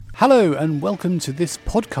Hello and welcome to this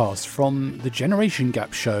podcast from the Generation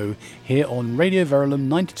Gap Show here on Radio Verulam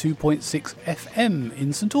 92.6 FM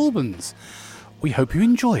in St Albans. We hope you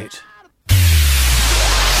enjoy it.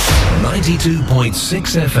 92.6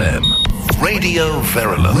 FM Radio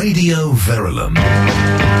Verulam. Radio Verulam.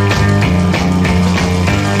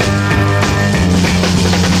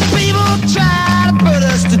 People try to put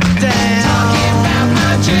us to down. Talking about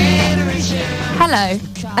my generation. Hello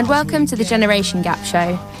and welcome to the Generation Gap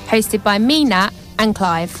Show, hosted by me, Nat, and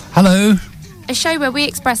Clive. Hello. A show where we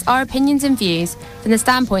express our opinions and views from the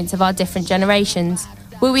standpoints of our different generations.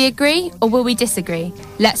 Will we agree or will we disagree?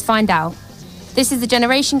 Let's find out. This is the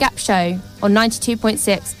Generation Gap Show on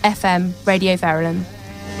 92.6 FM Radio Verulam.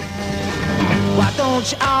 Why don't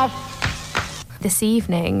you all... This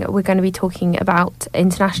evening, we're going to be talking about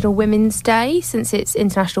International Women's Day, since it's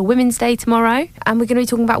International Women's Day tomorrow. And we're going to be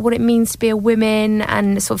talking about what it means to be a woman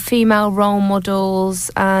and sort of female role models.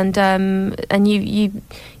 And you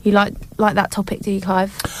like that topic, do you,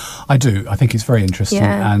 Clive? I do. I think it's very interesting.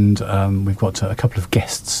 Yeah. And we've got a couple of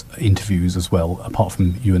guests interviews as well, apart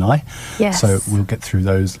from you and I. Yes. So we'll get through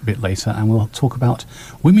those a bit later and we'll talk about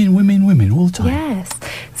women all the time. Yes.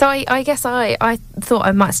 So I guess I thought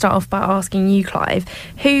I might start off by asking you, Clive,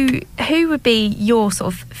 who would be your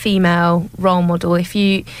sort of female role model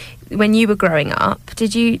when you were growing up?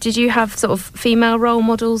 Did you have sort of female role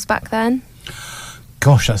models back then?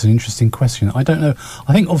 Gosh, that's an interesting question. I don't know.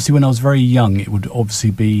 I think obviously when I was very young, it would obviously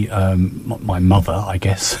be my mother, I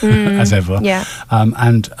guess, as ever. Yeah.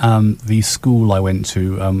 And the school I went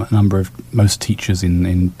to, most teachers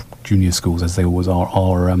in junior schools, as they always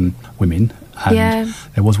are women. And yeah.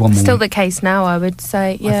 There was one woman. Still the case now, I would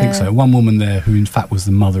say. Yeah. I think so. One woman there who, in fact, was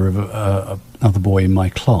the mother of another boy in my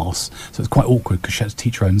class. So it's quite awkward because she had to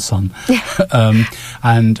teach her own son.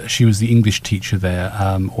 And she was the English teacher there,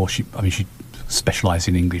 she specialised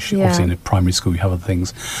in English. Yeah. Obviously in a primary school you have other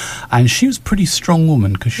things, and she was a pretty strong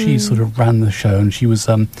woman because she sort of ran the show, and she was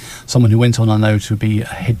someone who went on, I know, to be a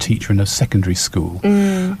head teacher in a secondary school,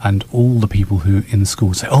 and all the people who in the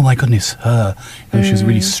school say, oh my goodness, her, she was a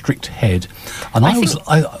really strict head, and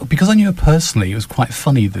because I knew her personally, it was quite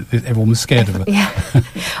funny that everyone was scared of her. Yeah.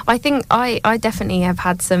 I think I definitely have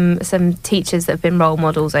had some teachers that have been role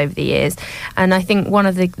models over the years, and I think one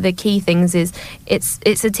of the key things is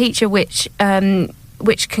it's a teacher which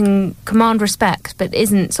can command respect but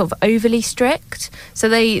isn't sort of overly strict. So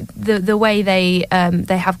the way they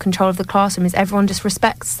have control of the classroom is everyone just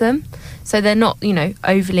respects them. So they're not,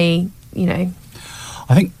 overly, I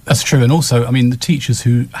think that's true. And also, the teachers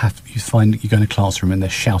you find that you go in a classroom and they're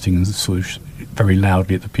shouting and sort of very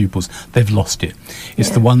loudly at the pupils, they've lost it.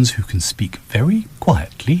 It's the ones who can speak very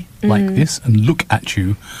quietly like this and look at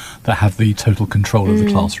you that have the total control of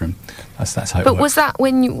the classroom. That's how it works. But was that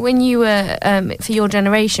when you were for your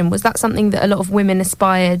generation? Was that something that a lot of women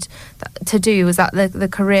aspired to do? Was that the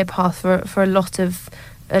career path for a lot of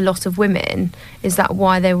women? Is that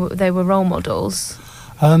why they were role models?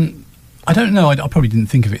 I don't know. I probably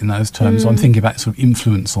didn't think of it in those terms. I'm thinking about sort of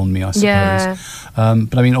influence on me, I suppose. Yeah.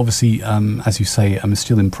 But obviously, as you say, I'm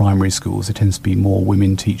still in primary schools. There tends to be more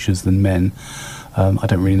women teachers than men. I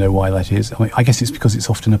don't really know why that is. I guess it's because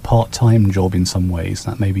it's often a part-time job in some ways.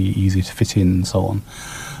 That may be easier to fit in and so on.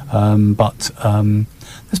 But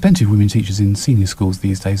there's plenty of women teachers in senior schools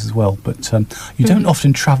these days as well. But you don't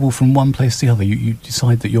often travel from one place to the other. You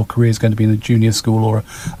decide that your career is going to be in a junior school or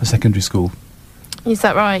a secondary school. Is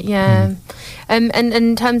that right? Yeah. And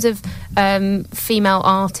in terms of female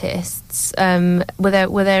artists, were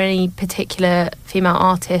there any particular female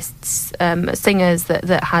artists, singers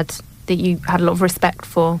that you had a lot of respect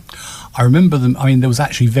for? I remember them. There was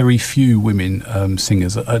actually very few women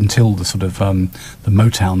singers until the sort of the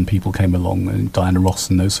Motown people came along, and Diana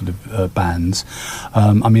Ross and those sort of bands.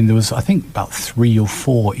 There was, I think, about 3 or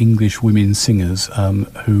 4 English women singers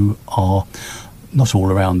who are not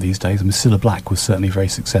all around these days. Cilla Black was certainly very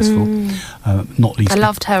successful, not least... I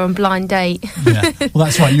loved her on Blind Date. Yeah, well,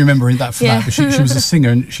 that's right, you remember that for Yeah. that. But she was a singer,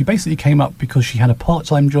 and she basically came up because she had a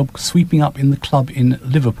part-time job sweeping up in the club in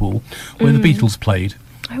Liverpool where the Beatles played.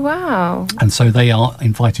 Oh, wow. And so they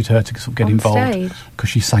invited her to sort of get On involved stage. Because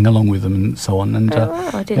she sang along with them and so on. And, wow,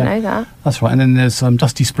 I didn't know that. That's right. And then there's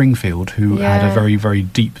Dusty Springfield, who had a Yeah. very, very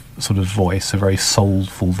deep sort of voice, a very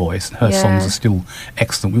soulful voice. And her songs are still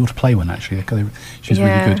excellent. We ought to play one, actually. She's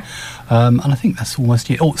really good. And I think that's almost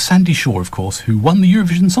it. Oh, Sandy Shaw, of course, who won the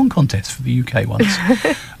Eurovision Song Contest for the UK once.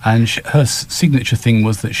 And her signature thing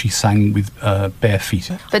was that she sang with bare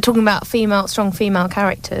feet. But talking about strong female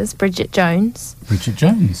characters, Bridget Jones. Bridget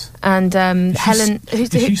Jones. And Helen...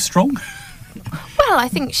 Is she strong? Well, Well, I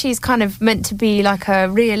think she's kind of meant to be like a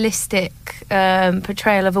realistic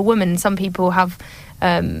portrayal of a woman. Some people have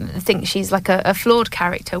think she's like a flawed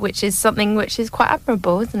character, which is something which is quite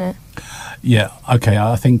admirable, isn't it? Yeah, okay,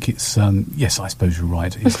 I think it's, yes, I suppose you're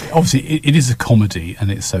right. Obviously, it is a comedy, and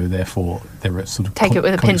it's so, therefore, there are sort of... Take it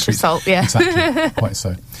with a pinch of salt, yeah. Exactly, quite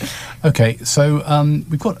so. Okay, so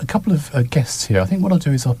we've got a couple of guests here. I think what I'll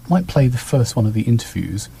do is I might play the first one of the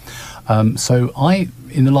interviews. So I,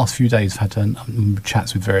 in the last few days, have had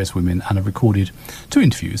chats with various women, and I've recorded 2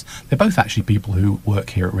 interviews. They're both actually people who work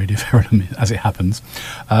here at Radio Verulam, as it happens.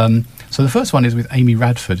 So the first one is with Amy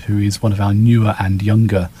Radford, who is one of our newer and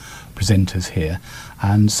younger presenters here,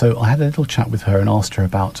 and so I had a little chat with her and asked her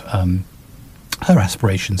about her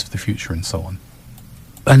aspirations for the future and so on.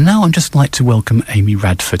 And now I'd just like to welcome Amy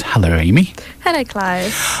Radford. Hello, Amy. Hello,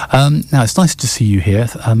 Clive. Now, it's nice to see you here.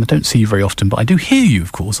 I don't see you very often, but I do hear you,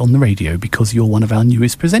 of course, on the radio because you're one of our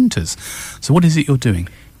newest presenters. So what is it you're doing?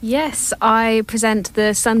 Yes, I present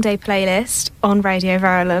the Sunday playlist on Radio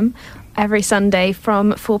Verulam every Sunday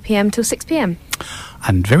from 4 p.m. till 6 p.m.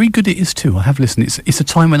 And very good it is too. I have listened. It's a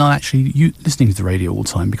time when I actually listening to the radio all the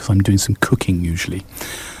time because I'm doing some cooking usually.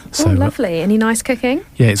 So, oh, lovely. Any nice cooking?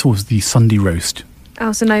 Yeah, it's always the Sunday roast.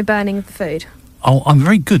 Oh, so no burning of the food? Oh, I'm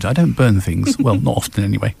very good. I don't burn things. Well, not often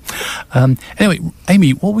anyway. Anyway,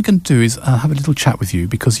 Amy, what we're going to do is have a little chat with you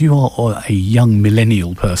because you are a young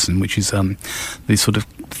millennial person, which is the sort of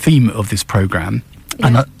theme of this programme.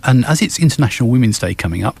 Yeah. And as it's International Women's Day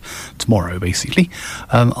coming up tomorrow, basically,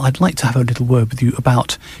 I'd like to have a little word with you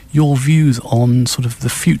about your views on sort of the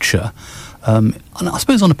future. And I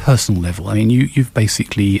suppose on a personal level, I mean, you've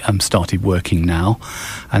basically started working now,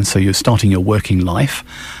 and so you're starting your working life,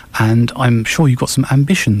 and I'm sure you've got some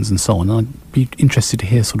ambitions and so on. I'd be interested to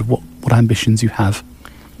hear sort of what ambitions you have.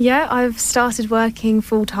 Yeah, I've started working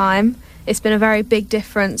full-time. It's been a very big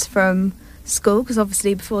difference from school, because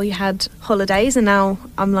obviously before you had holidays, and now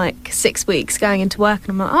I'm like 6 weeks going into work, and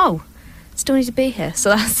I'm like, oh, still need to be here. So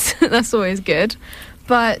that's always good.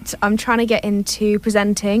 But I'm trying to get into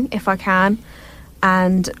presenting if I can,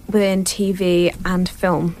 and within TV and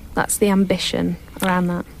film. That's the ambition around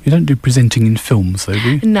that. You don't do presenting in films, though,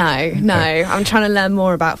 do you? No. I'm trying to learn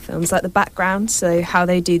more about films, like the background, so how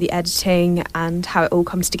they do the editing and how it all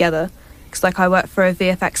comes together. Because, like, I work for a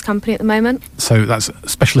VFX company at the moment. So that's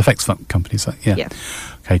special effects companies, yeah.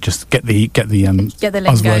 Okay, just get the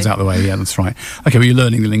buzzwords out of the way. Yeah, that's right. Okay, well, you're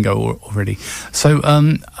learning the lingo already. So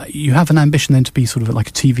you have an ambition then to be sort of like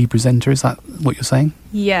a TV presenter. Is that what you're saying?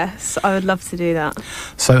 Yes, I would love to do that.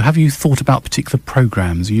 So have you thought about particular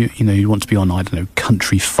programmes? You want to be on, I don't know,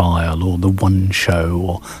 Country File or The One Show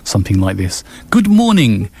or something like this. Good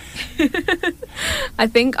morning. I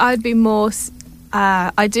think I'd be more...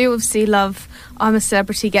 I do obviously love I'm a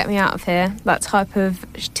Celebrity, Get Me Out of Here, that type of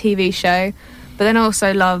TV show. But then I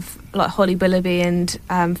also love like Holly Willoughby and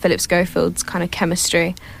Philip Schofield's kind of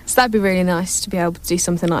chemistry. So that'd be really nice to be able to do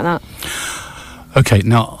something like that. Okay,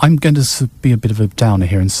 now I'm going to be a bit of a downer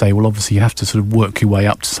here and say, well, obviously you have to sort of work your way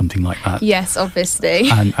up to something like that. Yes, obviously.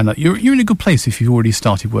 And you're in a good place if you've already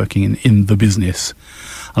started working in the business.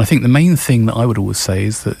 And I think the main thing that I would always say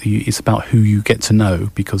is that it's about who you get to know,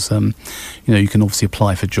 because you can obviously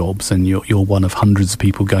apply for jobs and you're one of hundreds of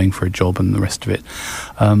people going for a job and the rest of it.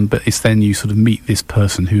 But it's then you sort of meet this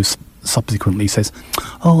person who subsequently says,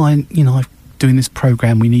 "Oh, I'm doing this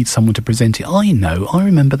program. We need someone to present it. I know. I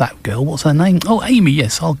remember that girl. What's her name? Oh, Amy.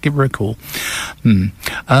 Yes, I'll give her a call."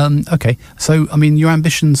 Okay. So, I mean, your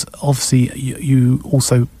ambitions. Obviously, you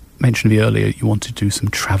also mentioned earlier you want to do some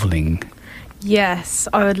travelling. Yes,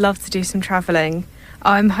 I would love to do some travelling.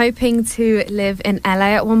 I'm hoping to live in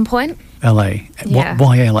LA at one point. LA? Yeah.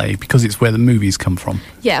 Why LA? Because it's where the movies come from.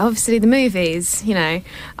 Yeah, obviously the movies,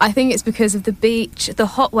 I think it's because of the beach, the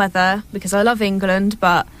hot weather, because I love England,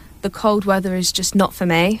 but the cold weather is just not for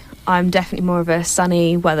me. I'm definitely more of a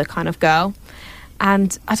sunny weather kind of girl.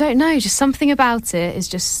 And I don't know, just something about it is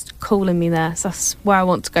just calling me there. So that's where I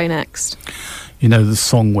want to go next. You know, the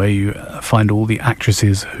song where you find all the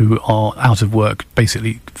actresses who are out of work,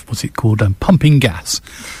 basically, what's it called? Pumping gas.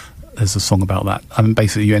 There's a song about that. I mean,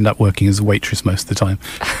 basically, you end up working as a waitress most of the time.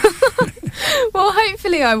 Well,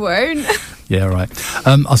 hopefully I won't. Yeah, right.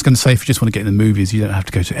 I was going to say, if you just want to get in the movies, you don't have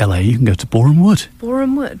to go to LA. You can go to Boreham Wood.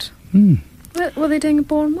 Boreham Wood? What are they doing in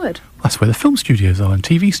Boreham Wood? That's where the film studios are and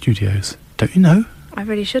TV studios. Don't you know? I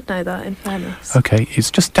really should know that, in fairness. Okay, it's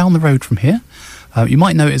just down the road from here. You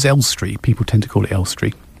might know it as Elstree. People tend to call it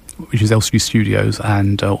Elstree, which is Elstree Studios,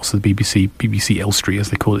 and also the BBC Elstree, as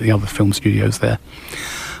they call it, the other film studios there.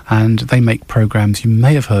 And they make programmes you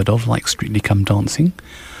may have heard of, like Strictly Come Dancing,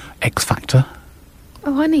 X Factor,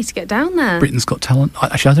 Oh, I need to get down there. Britain's Got Talent.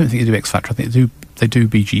 Actually, I don't think they do X Factor. I think they do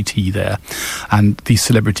BGT there, and the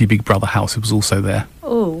Celebrity Big Brother house was also there.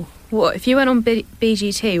 Oh, what if you went on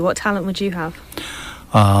BGT? What talent would you have?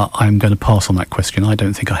 I'm going to pass on that question. I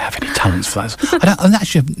don't think I have any talents for that.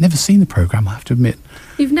 I've never seen the programme, I have to admit.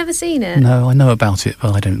 You've never seen it? No, I know about it,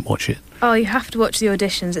 but I don't watch it. Oh, you have to watch the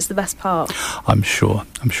auditions. It's the best part. I'm sure.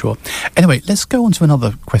 Anyway, let's go on to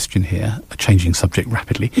another question here, changing subject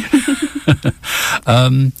rapidly.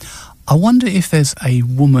 I wonder if there's a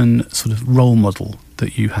woman sort of role model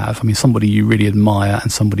that you have. I mean, somebody you really admire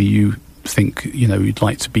and somebody you think, you'd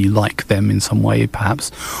like to be like them in some way,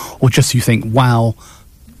 perhaps. Or just you think, wow,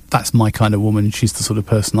 that's my kind of woman. She's the sort of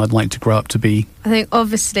person I'd like to grow up to be. I think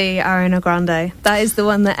obviously Ariana Grande. That is the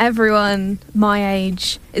one that everyone my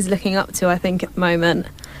age is looking up to, I think, at the moment.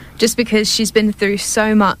 Just because she's been through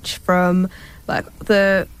so much from with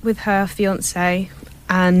her fiancé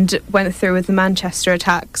and went through with the Manchester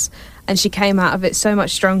attacks, and she came out of it so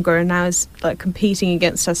much stronger and now is competing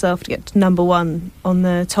against herself to get to number one on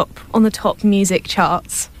the top music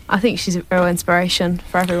charts. I think she's a real inspiration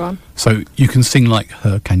for everyone. So you can sing like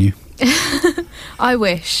her, can you? I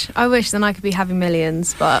wish then I could be having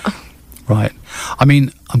millions, but... Right. I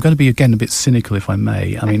mean, I'm going to be, again, a bit cynical, if I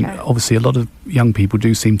may. I mean, obviously, a lot of young people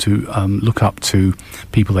do seem to look up to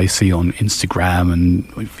people they see on Instagram and,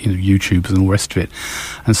 YouTube and all the rest of it.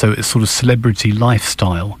 And so it's sort of celebrity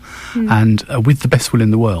lifestyle. And with the best will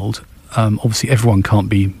in the world, obviously everyone can't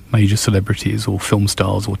be major celebrities or film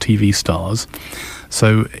stars or TV stars.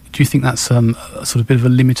 So do you think that's a sort of bit of a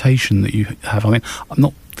limitation that you have? I mean, I'm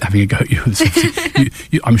not having a go at you.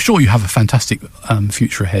 I'm sure you have a fantastic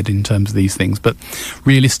future ahead in terms of these things, but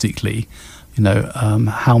realistically,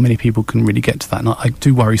 how many people can really get to that? And I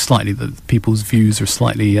do worry slightly that people's views are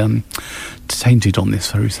slightly tainted on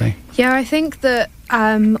this, shall we say. Yeah, I think that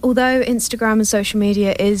although Instagram and social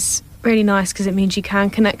media is really nice because it means you can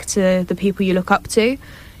connect to the people you look up to,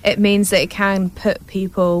 it means that it can put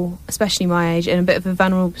people, especially my age, in a bit of a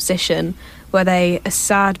vulnerable position where they are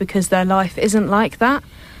sad because their life isn't like that.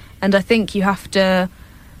 And I think you have to,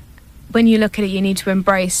 when you look at it, you need to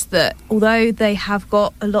embrace that although they have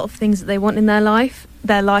got a lot of things that they want in their life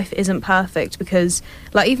isn't perfect, because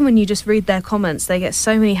even when you just read their comments, they get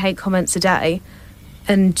so many hate comments a day,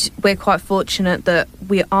 and we're quite fortunate that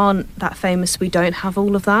we aren't that famous. We don't have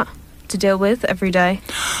all of that to deal with every day.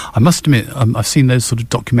 I must admit, I've seen those sort of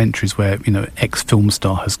documentaries where ex-film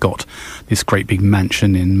star has got this great big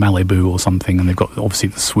mansion in Malibu or something, and they've got obviously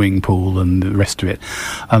the swimming pool and the rest of it,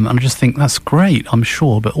 and I just think that's great, I'm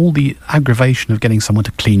sure, but all the aggravation of getting someone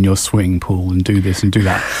to clean your swimming pool and do this and do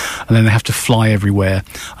that, and then they have to fly everywhere,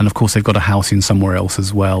 and of course they've got a house in somewhere else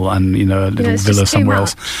as well, and a little villa somewhere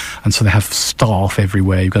else, and so they have staff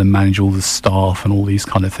everywhere. You've got to manage all the staff and all these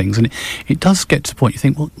kind of things, and it does get to the point you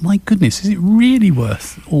think, well, my goodness, is it really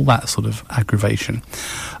worth all that sort of aggravation?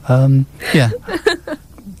 Yeah.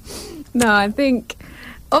 No, I think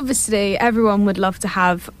obviously everyone would love to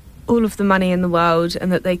have all of the money in the world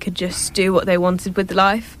and that they could just do what they wanted with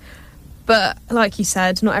life. But like you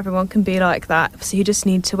said, not everyone can be like that. So you just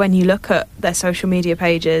need to, when you look at their social media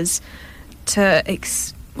pages, to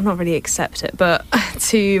not really accept it, but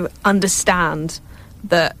to understand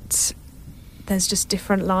that there's just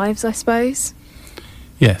different lives, I suppose.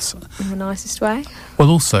 Yes. In the nicest way.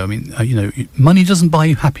 Well, also, I mean, money doesn't buy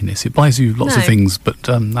you happiness. It buys you lots of things, but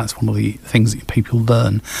that's one of the things that people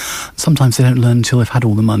learn. Sometimes they don't learn until they've had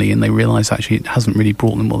all the money and they realise actually it hasn't really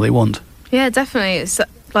brought them what they want. Yeah, definitely. It's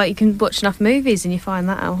like you can watch enough movies and you find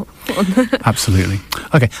that out. Absolutely.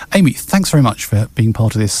 Okay, Amy, thanks very much for being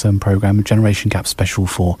part of this programme, Generation Gap Special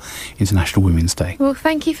for International Women's Day. Well,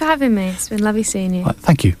 thank you for having me. It's been lovely seeing you.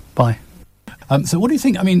 Thank you. Bye. So what do you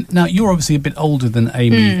think? I mean, now you're obviously a bit older than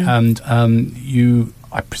Amy, and you,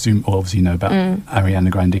 I presume, obviously you know about Ariana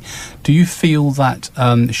Grande. Do you feel that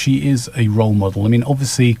she is a role model? I mean,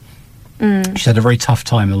 obviously she's had a very tough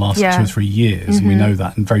time in the last 2 or 3 years, and we know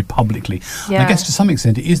that, and very publicly. Yeah. And I guess to some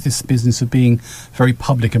extent it is this business of being very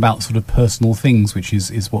public about sort of personal things, which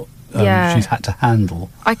is what she's had to handle.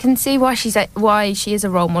 I can see why she is a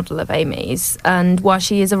role model of Amy's, and why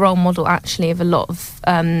she is a role model actually of a lot of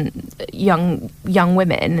young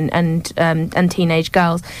women and teenage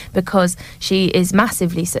girls, because she is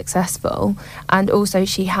massively successful, and also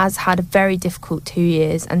she has had a very difficult 2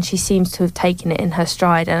 years, and she seems to have taken it in her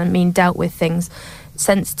stride, and I mean dealt with things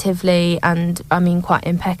sensitively and I mean quite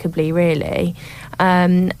impeccably, really.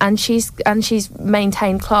 And she's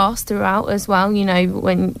maintained class throughout as well.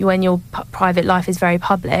 When your private life is very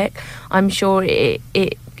public, I'm sure it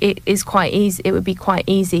is quite easy. It would be quite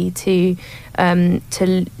easy to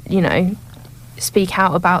speak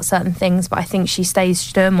out about certain things, but I think she stays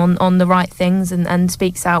stum on the right things and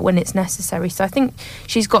speaks out when it's necessary. So I think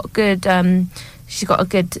she's got a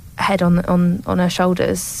good head on her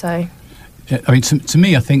shoulders. So. I mean, to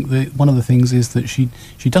me, I think that one of the things is that she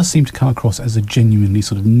does seem to come across as a genuinely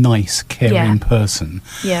sort of nice, caring person.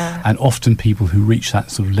 Yeah. And often people who reach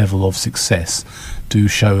that sort of level of success do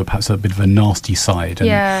show perhaps a bit of a nasty side.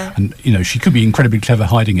 And you know, she could be incredibly clever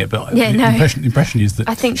hiding it, but the impression is that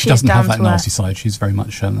I think she doesn't have that nasty earth. side. She's very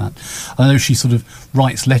much that. I know she sort of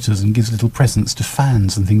writes letters and gives little presents to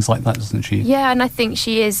fans and things like that, doesn't she? Yeah, and I think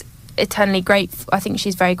she is eternally grateful. I think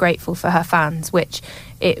she's very grateful for her fans, which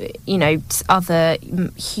other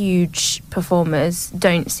huge performers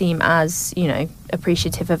don't seem as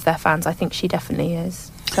appreciative of their fans. I think she definitely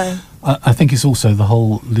is. So I think it's also the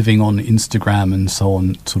whole living on Instagram and so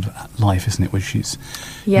on sort of life, isn't it? Which is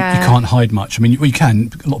you can't hide much. I mean, you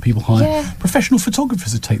can. A lot of people hire professional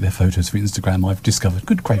photographers to take their photos for Instagram. I've discovered.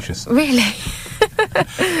 Good gracious! Really?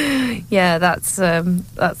 Yeah, that's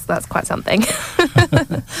quite something.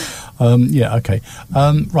 Okay.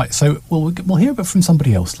 Right, so we'll hear about from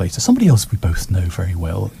somebody else later. Somebody else we both know very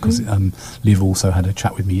well, because Liv also had a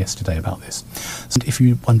chat with me yesterday about this. And if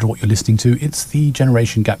you wonder what you're listening to, it's the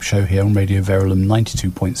Generation Gap Show here on Radio Verulam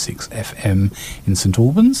 92.6 FM in St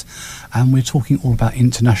Albans, and we're talking all about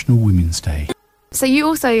International Women's Day. So you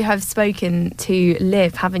also have spoken to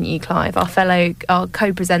Liv, haven't you, Clive, our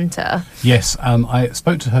co-presenter? Yes, I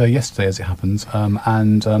spoke to her yesterday, as it happens,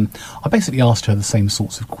 and I basically asked her the same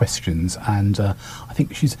sorts of questions, and I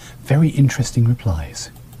think she's very interesting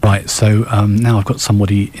replies. Right, so now I've got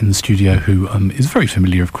somebody in the studio who is very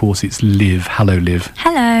familiar, of course. It's Liv. Hello, Liv.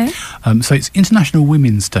 Hello. So it's International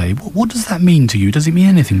Women's Day. What does that mean to you? Does it mean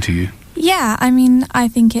anything to you? Yeah, I mean, I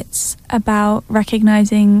think it's about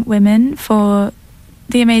recognising women for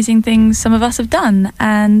the amazing things some of us have done.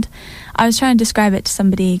 And I was trying to describe it to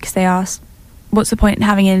somebody because they asked, what's the point in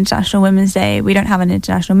having an International Women's Day? We don't have an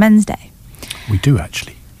International Men's Day. We do,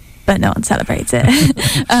 actually. But no one celebrates it.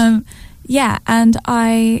 Yeah, and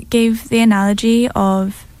I gave the analogy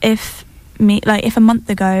of if a month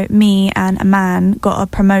ago me and a man got a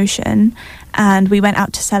promotion and we went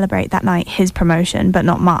out to celebrate that night his promotion but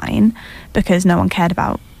not mine, because no one cared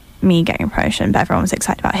about me getting a promotion, but everyone was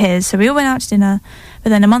excited about his. So we all went out to dinner,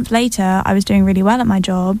 but then a month later I was doing really well at my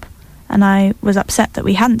job and I was upset that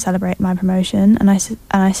we hadn't celebrated my promotion, and I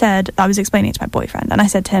said, I was explaining it to my boyfriend, and I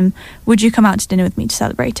said to him, would you come out to dinner with me to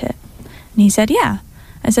celebrate it? And he said, yeah.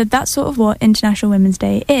 I said, that's sort of what International Women's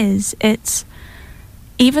Day is. It's,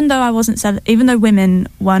 even though women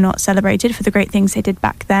were not celebrated for the great things they did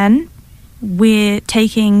back then, we're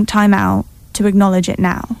taking time out to acknowledge it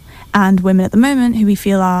now. And women at the moment who we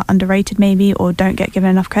feel are underrated maybe, or don't get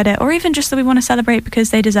given enough credit, or even just that we want to celebrate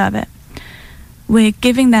because they deserve it, we're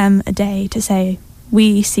giving them a day to say,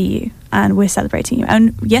 we see you and we're celebrating you.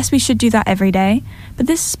 And yes, we should do that every day, but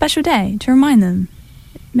this is a special day to remind them.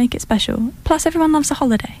 Make it special. Plus, everyone loves a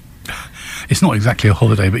holiday. It's not exactly a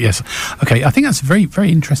holiday, but yes. Okay, I think that's a very, very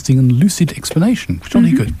interesting and lucid explanation.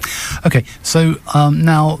 Jolly good. Okay, so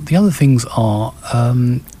now the other things are,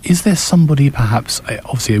 is there somebody, perhaps,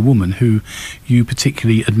 obviously a woman, who you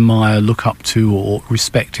particularly admire, look up to, or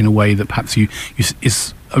respect in a way that perhaps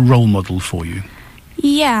is a role model for you?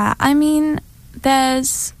 Yeah, I mean,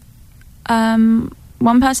 there's...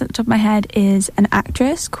 one person at the top of my head is an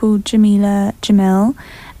actress called Jamila Jamil,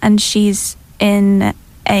 and she's in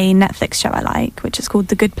a Netflix show I like, which is called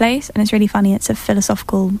The Good Place, and it's really funny. It's a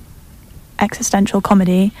philosophical, existential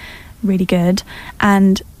comedy, really good,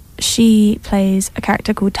 and she plays a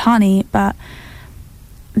character called Tani, but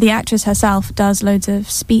the actress herself does loads of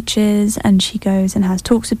speeches, and she goes and has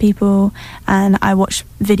talks with people, and I watch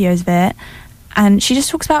videos of it, and she just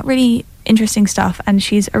talks about really interesting stuff, and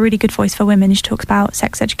she's a really good voice for women. She talks about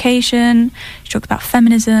sex education, she talks about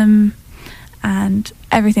feminism and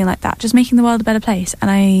everything like that, just making the world a better place.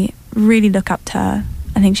 And I really look up to her.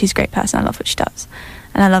 I think she's a great person. I love what she does,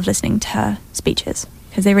 and I love listening to her speeches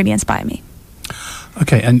because they really inspire me.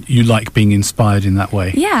 Okay, and you like being inspired in that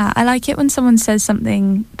way? Yeah, I like it when someone says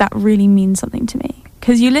something that really means something to me,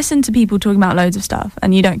 because you listen to people talking about loads of stuff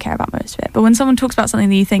and you don't care about most of it, but when someone talks about something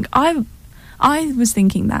that you think, I was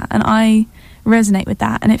thinking that, and I resonate with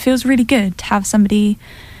that, and it feels really good to have somebody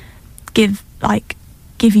give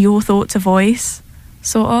your thoughts a voice,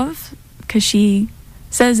 sort of, because she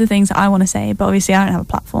says the things that I want to say, but obviously I don't have a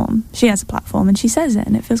platform. She has a platform, and she says it,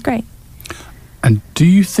 and it feels great. And do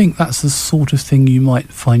you think that's the sort of thing you might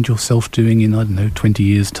find yourself doing in, 20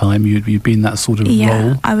 years' time? You'd be in that sort of role?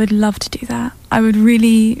 Yeah, I would love to do that. I would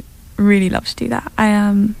really, really love to do that.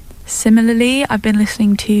 Similarly, I've been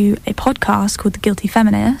listening to a podcast called The Guilty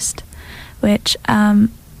Feminist, which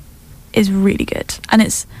is really good. And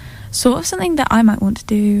it's sort of something that I might want to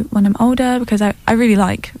do when I'm older, because I really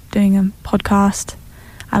like doing a podcast.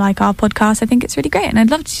 I like our podcast. I think it's really great, and I'd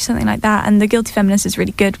love to do something like that. And The Guilty Feminist is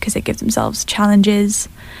really good because it gives themselves challenges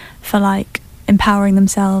for like empowering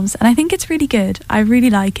themselves, and I think it's really good. I really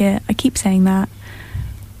like it. I keep saying that.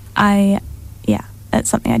 That's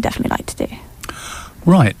something I definitely like to do.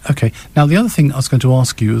 Right, okay. Now, the other thing I was going to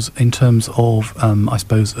ask you is, in terms of, I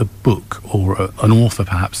suppose, a book or an author,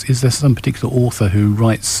 perhaps, is there some particular author who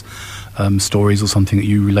writes stories or something that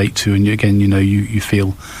you relate to, and you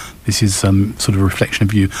feel this is sort of a reflection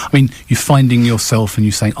of you? I mean, you're finding yourself and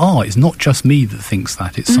you're saying, it's not just me that thinks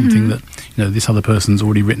that. It's something that, this other person's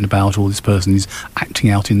already written about, or this person is acting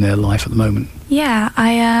out in their life at the moment. Yeah,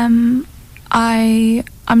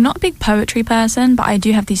 I'm not a big poetry person, but I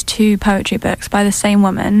do have these 2 poetry books by the same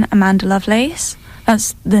woman, Amanda Lovelace.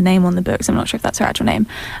 That's the name on the books. I'm not sure if that's her actual name.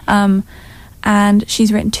 And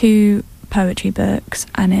she's written 2 poetry books,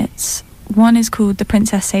 and one is called The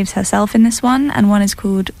Princess Saves Herself in this one, and one is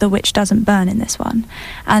called The Witch Doesn't Burn in this one.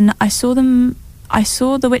 And I saw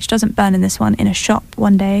The Witch Doesn't Burn in this one in a shop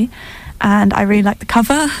one day, and I really liked the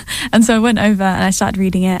cover, and so I went over and I started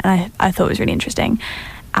reading it, and I thought it was really interesting.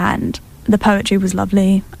 And the poetry was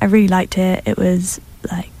lovely. I really liked it. It was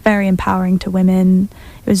like very empowering to women.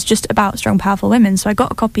 It was just about strong, powerful women. So I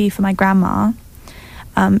got a copy for my grandma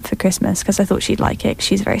for Christmas because I thought she'd like it. 'Cause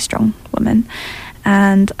she's a very strong woman.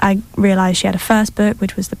 And I realised she had a first book,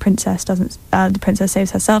 which was The Princess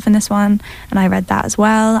Saves Herself in this one, and I read that as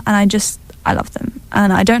well. And I love them.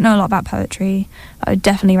 And I don't know a lot about poetry, but I would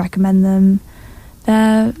definitely recommend them.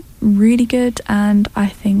 They're really good, and I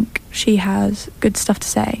think she has good stuff to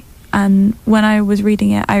say. And when I was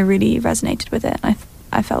reading it, I really resonated with it.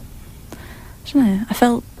 I felt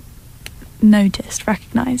noticed,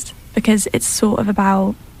 recognised, because it's sort of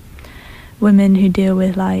about women who deal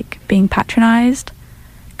with like being patronised,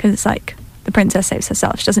 because it's like the princess saves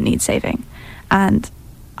herself, she doesn't need saving. And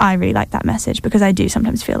I really like that message, because I do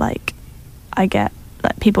sometimes feel like I get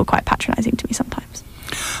like people quite patronising to me sometimes.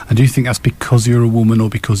 And do you think that's because you're a woman, or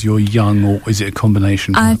because you're young, or is it a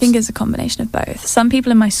combination, perhaps? I think it's a combination of both. Some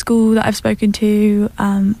people in my school that I've spoken to,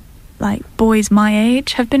 like boys my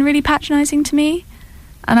age, have been really patronising to me,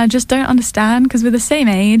 and I just don't understand, because we're the same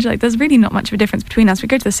age. Like, there's really not much of a difference between us. We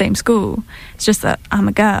go to the same school. It's just that I'm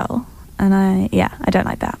a girl, and I don't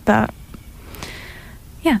like that. But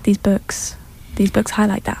yeah, these books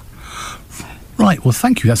highlight that. Right, well,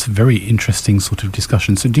 thank you. That's a very interesting sort of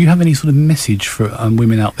discussion. So do you have any sort of message for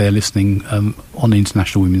women out there listening on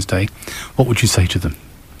International Women's Day? What would you say to them?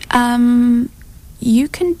 You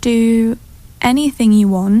can do anything you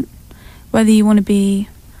want, whether you want to be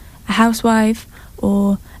a housewife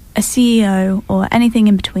or a CEO or anything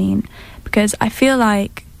in between, because I feel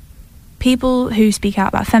like people who speak out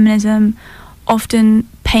about feminism often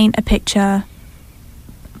paint a picture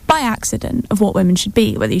by accident of what women should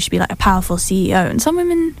be, whether you should be like a powerful CEO, and some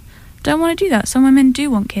women don't want to do that. Some women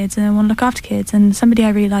do want kids and they want to look after kids, and somebody I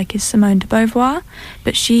really like is Simone de Beauvoir,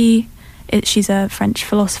 but she's a French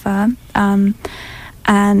philosopher,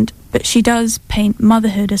 but she does paint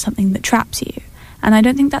motherhood as something that traps you, and I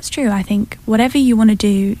don't think that's true. I think whatever you want to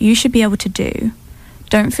do, you should be able to do.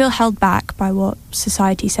 Don't feel held back by what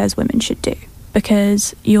society says women should do,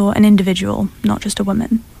 because you're an individual, not just a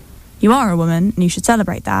woman. You are a woman, and you should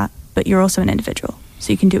celebrate that, but you're also an individual,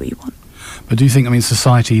 so you can do what you want. But do you think,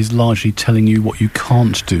 society is largely telling you what you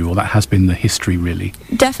can't do, or that has been the history, really?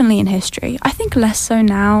 Definitely in history. I think less so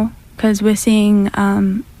now, because we're seeing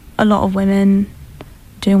a lot of women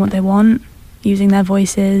doing what they want, using their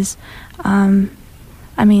voices. The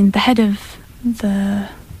head of the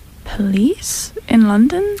police in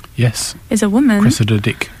London, yes, is a woman. Cressida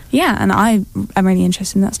Dick. Yeah, and I'm really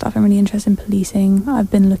interested in that stuff. I'm really interested in policing.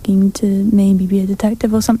 I've been looking to maybe be a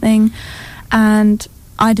detective or something, and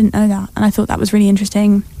I didn't know that, and I thought that was really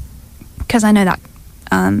interesting, because I know that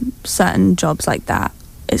certain jobs like that,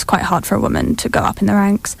 it's quite hard for a woman to go up in the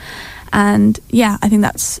ranks, and yeah, I think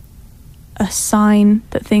that's a sign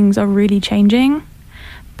that things are really changing,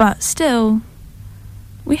 but still,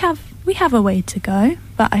 we have a way to go,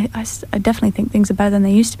 but I definitely think things are better than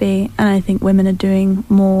they used to be, and I think women are doing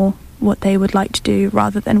more what they would like to do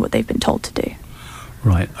rather than what they've been told to do.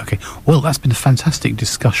 Right, okay. Well, that's been a fantastic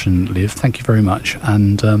discussion, Liv. Thank you very much.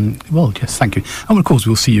 And, yes, thank you. And, of course,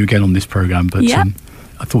 we'll see you again on this programme, but yep.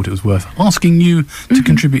 I thought it was worth asking you to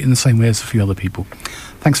contribute in the same way as a few other people.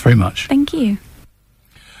 Thanks very much. Thank you.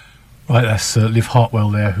 Right, that's Liv Hartwell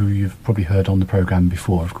there, who you've probably heard on the programme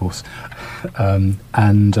before, of course.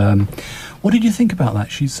 What did you think about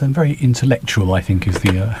that? She's very intellectual, I think, is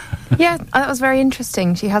the... Yeah, that was very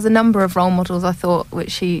interesting. She has a number of role models, I thought,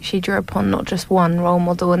 which she drew upon, not just one role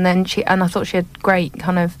model. And I thought she had great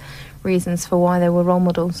kind of reasons for why they were role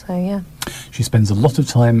models. So, yeah. She spends a lot of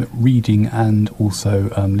time reading and also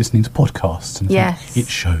listening to podcasts. And yes. It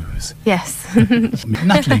shows. Yes.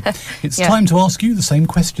 Natalie, it's time to ask you the same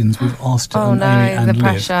questions we've asked Amy and the Liv.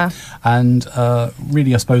 pressure. And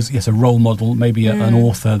really, I suppose, yes, a role model, maybe an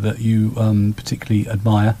author that you particularly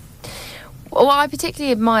admire. Well, I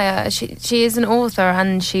particularly admire, she is an author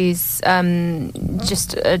and she's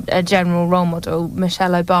just a general role model,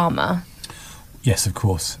 Michelle Obama. Yes, of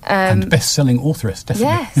course. And best-selling authoress,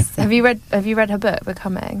 definitely. Yes. Have you read her book,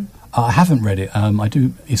 Becoming? I haven't read it. I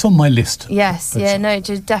do. It's on my list. Yes. Yeah. No. It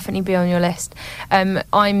should definitely be on your list.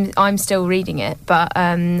 I'm still reading it, but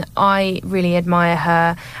I really admire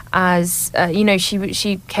her as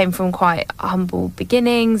she came from quite humble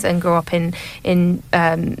beginnings and grew up in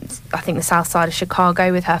I think the south side of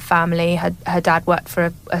Chicago with her family. Her dad worked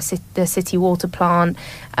for the city water plant.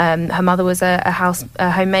 Her mother was a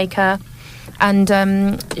homemaker.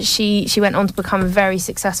 And she went on to become a very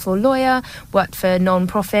successful lawyer, worked for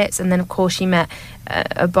non-profits, and then, of course, she met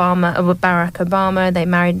Barack Obama. They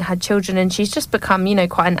married and had children, and she's just become,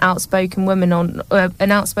 quite an outspoken woman,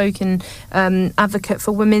 an outspoken advocate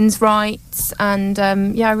for women's rights. And,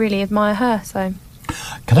 I really admire her, so...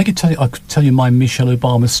 Can I tell you my Michelle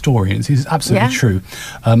Obama story? It's absolutely true.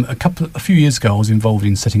 A few years ago, I was involved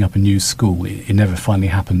in setting up a new school. It never finally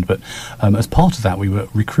happened, but as part of that, we were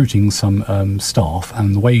recruiting some staff,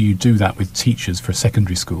 and the way you do that with teachers for a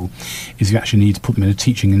secondary school is you actually need to put them in a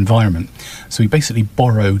teaching environment. So we basically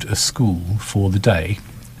borrowed a school for the day.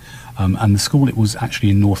 And the school, it was actually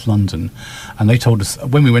in North London, and they told us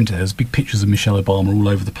when we went there was big pictures of Michelle Obama all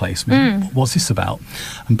over the place. What's this about?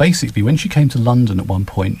 And basically, when she came to London at one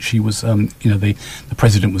point, she was, the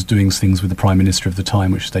president was doing things with the Prime Minister of the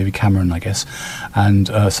time, which was David Cameron, I guess, and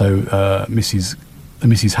so the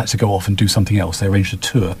missus had to go off and do something else. They arranged a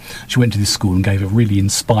tour. She went to this school and gave a really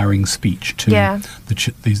inspiring speech to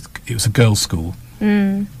it was a girls' school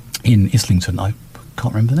in Islington. I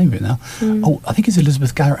can't remember the name of it now. Oh, I think it's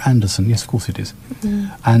Elizabeth Garrett Anderson. Yes, of course it is.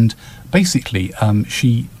 And basically,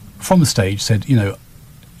 she, from the stage, said,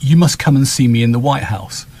 you must come and see me in the White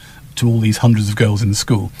House, to all these hundreds of girls in the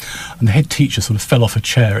school. And the head teacher sort of fell off a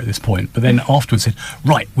chair at this point, but then afterwards said,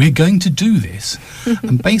 right, we're going to do this.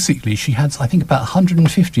 And basically she had, I think, about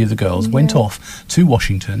 150 of the girls went off to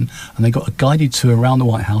Washington, and they got a guided tour around the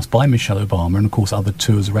White House by Michelle Obama, and of course other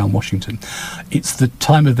tours around Washington. It's the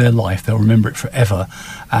time of their life. They'll remember it forever.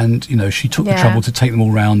 And, she took the trouble to take them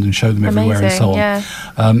all around and show them everywhere and so on.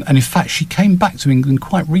 And in fact, she came back to England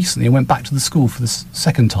quite recently and went back to the school for the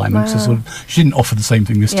second time. Wow. And so she didn't offer the same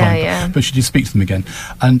thing this time. But she did speak to them again,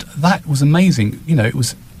 and that was amazing. It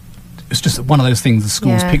was just one of those things the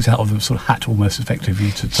schools picked out of the sort of hat almost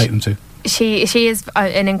effectively to take them to. She is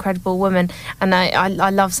an incredible woman, and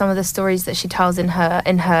I love some of the stories that she tells in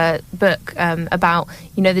her book about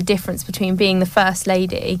the difference between being the first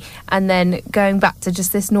lady and then going back to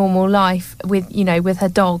just this normal life with her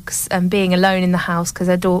dogs and being alone in the house because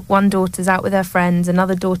one daughter's out with her friends,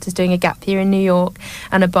 another daughter's doing a gap year in New York,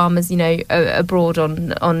 and Obama's abroad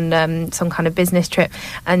on some kind of business trip.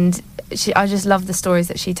 And I just love the stories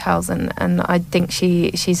that she tells, and I think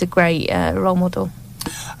she's a great role model.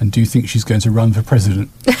 And do you think she's going to run for president?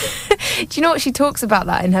 Do you know what she talks about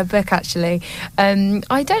that in her book, actually?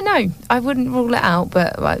 I don't know. I wouldn't rule it out,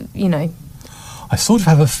 but, I sort of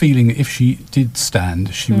have a feeling that if she did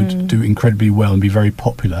stand, she would do incredibly well and be very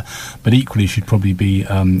popular. But equally, she'd probably be,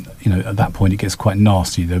 at that point, it gets quite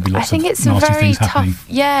nasty. There'll be lots of nasty things happening.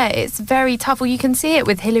 Yeah, it's very tough. Well, you can see it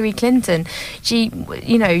with Hillary Clinton. She's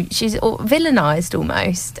villainised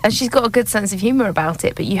almost. And she's got a good sense of humour about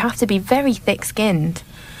it, but you have to be very thick-skinned.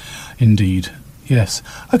 Indeed. Yes.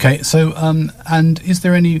 Okay. So, and is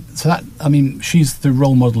there any? So that, she's the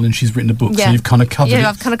role model, and she's written a book. Yeah. So you've kind of covered. Yeah,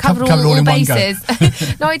 I've kind of covered all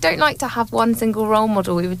bases. No, I don't like to have one single role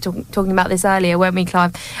model. We were talking about this earlier, weren't we,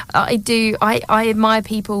 Clive? I admire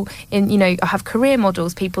people in. I have career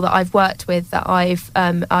models, people that I've worked with that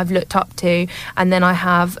I've looked up to, and then I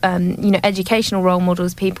have educational role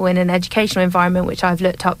models, people in an educational environment which I've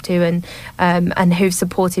looked up to and who've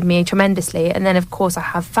supported me tremendously. And then of course I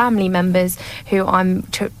have family members who I'm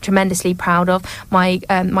tremendously proud of. My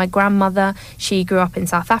grandmother, she grew up in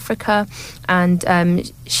South Africa,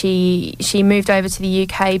 and she moved over to the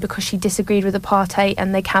UK because she disagreed with apartheid,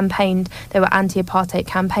 and they campaigned. They were anti-apartheid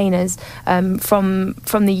campaigners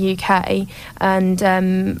from the UK, and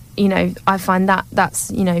I find that's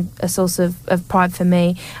a source of pride for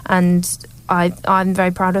me. And I'm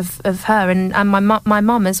very proud of her, and my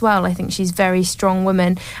mum as well. I think she's a very strong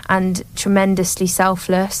woman and tremendously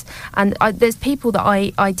selfless. And there's people that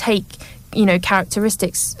I take, you know,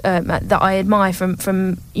 characteristics that I admire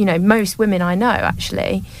from you know, most women I know,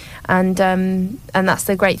 actually. And that's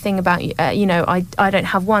the great thing about, you know, I don't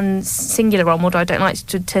have one singular role model. I don't like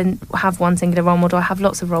to have one singular role model. I have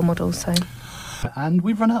lots of role models. So. And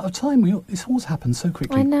we've run out of time. This always happens so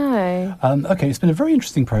quickly. I know. Okay, it's been a very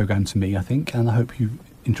interesting programme to me, I think, and I hope you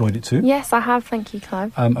enjoyed it too. Yes, I have. Thank you,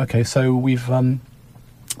 Clive. Okay, so we've been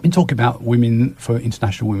talking about women for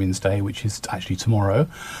International Women's Day, which is actually tomorrow.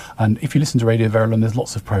 And if you listen to Radio Verulam, there's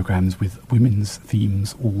lots of programmes with women's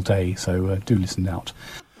themes all day, so do listen out.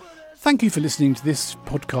 Thank you for listening to this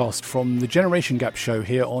podcast from the Generation Gap Show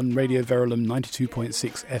here on Radio Verulam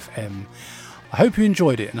 92.6 FM. I hope you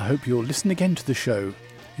enjoyed it, and I hope you'll listen again to the show.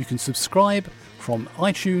 You can subscribe from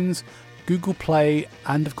iTunes, Google Play,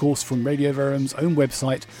 and of course from Radio Verulam's own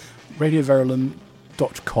website,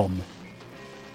 radioverulam.com.